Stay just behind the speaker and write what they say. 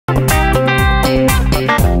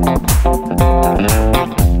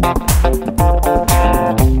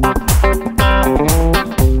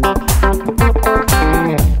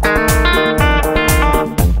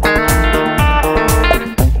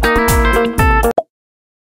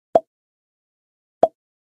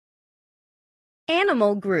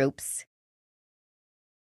Animal groups.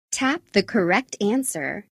 Tap the correct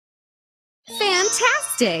answer.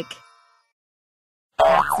 Fantastic!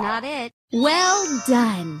 That's not it. Well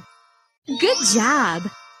done. Good job.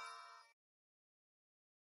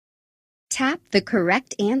 Tap the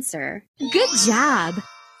correct answer. Good job.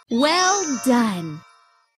 Well done.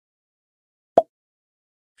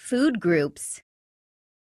 Food groups.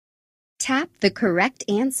 Tap the correct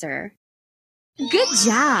answer. Good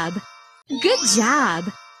job. Good job.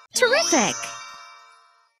 Terrific.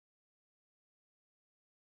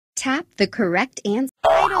 Tap the correct answer.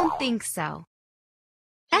 I don't think so.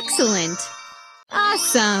 Excellent.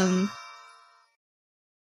 Awesome.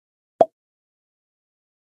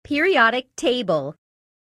 Periodic table.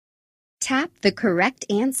 Tap the correct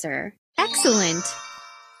answer. Excellent.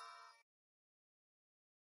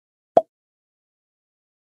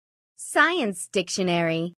 Science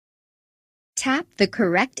dictionary. Tap the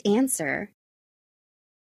correct answer.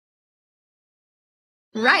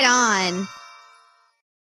 Right on.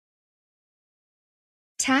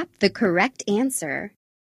 Tap the correct answer.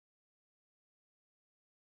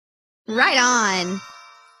 Right on.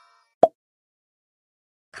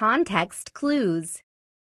 Context clues.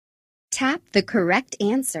 Tap the correct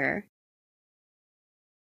answer.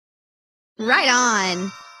 Right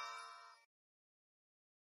on.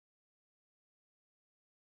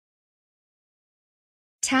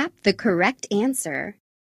 Tap the correct answer.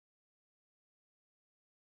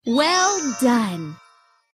 Well done.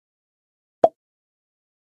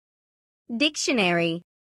 Dictionary.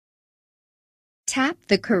 Tap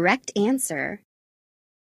the correct answer.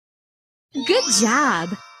 Good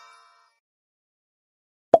job.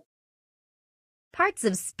 Parts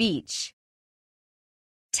of speech.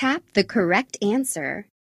 Tap the correct answer.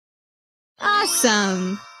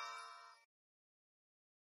 Awesome.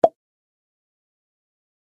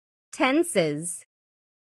 Tenses.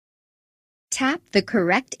 Tap the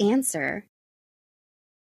correct answer.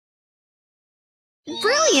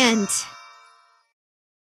 Brilliant!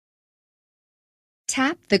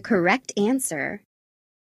 Tap the correct answer.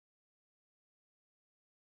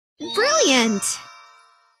 Brilliant!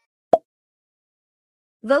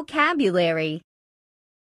 Vocabulary.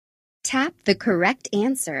 Tap the correct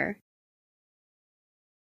answer.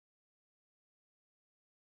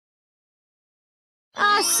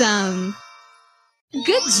 Awesome!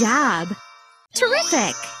 Good job!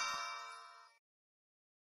 Terrific!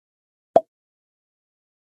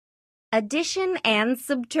 Addition and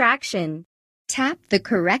subtraction. Tap the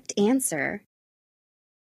correct answer.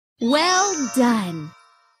 Well done!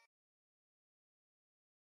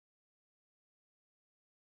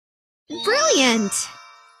 Brilliant!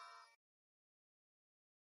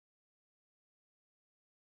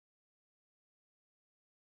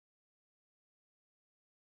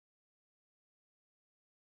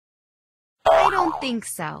 I don't think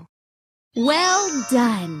so. Well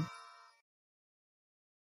done!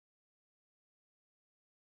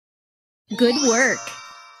 Good work!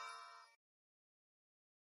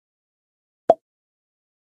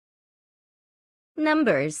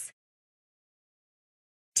 Numbers.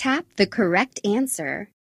 Tap the correct answer.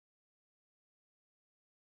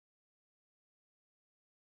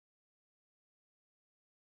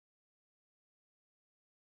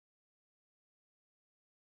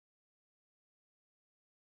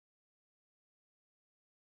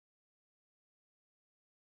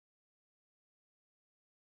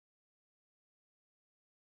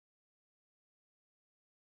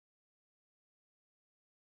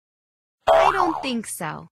 I don't think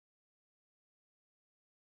so.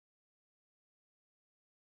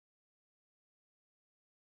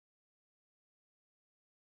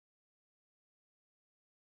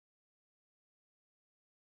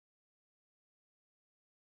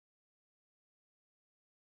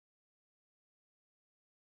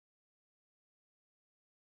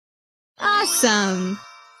 Awesome!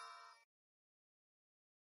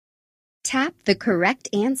 Tap the correct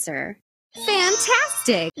answer.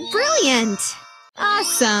 Fantastic! Brilliant!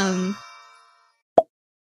 Awesome!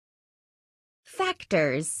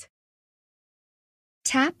 Factors.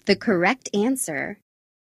 Tap the correct answer.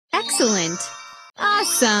 Excellent!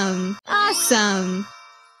 Awesome! Awesome!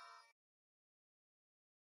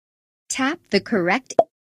 Tap the correct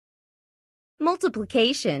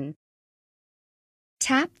multiplication.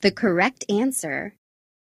 Tap the correct answer.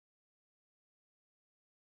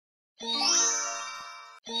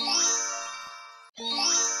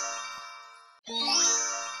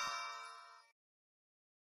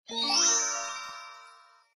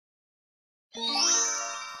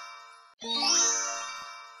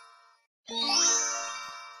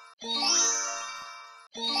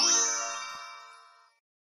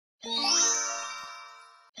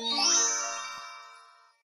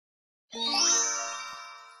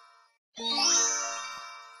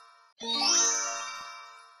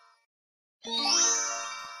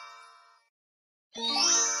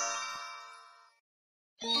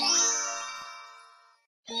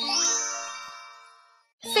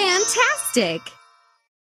 Fantastic!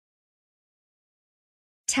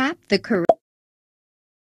 Tap the correct.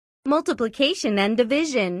 Multiplication and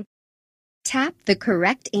division. Tap the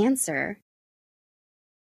correct answer.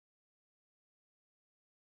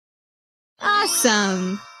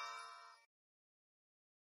 Awesome!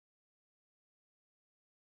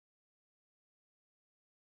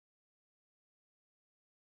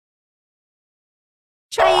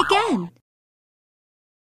 Try again.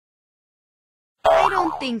 I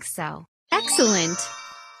don't think so. Excellent!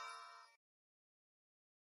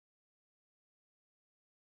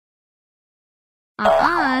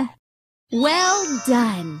 Well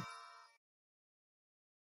done!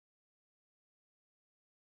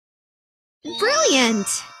 Brilliant!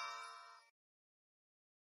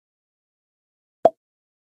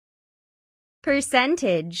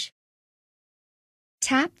 Percentage.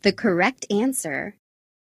 Tap the correct answer.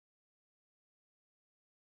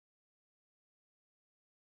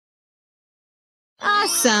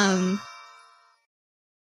 Awesome!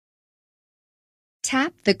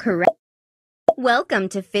 Tap the correct. Welcome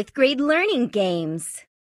to 5th grade learning games.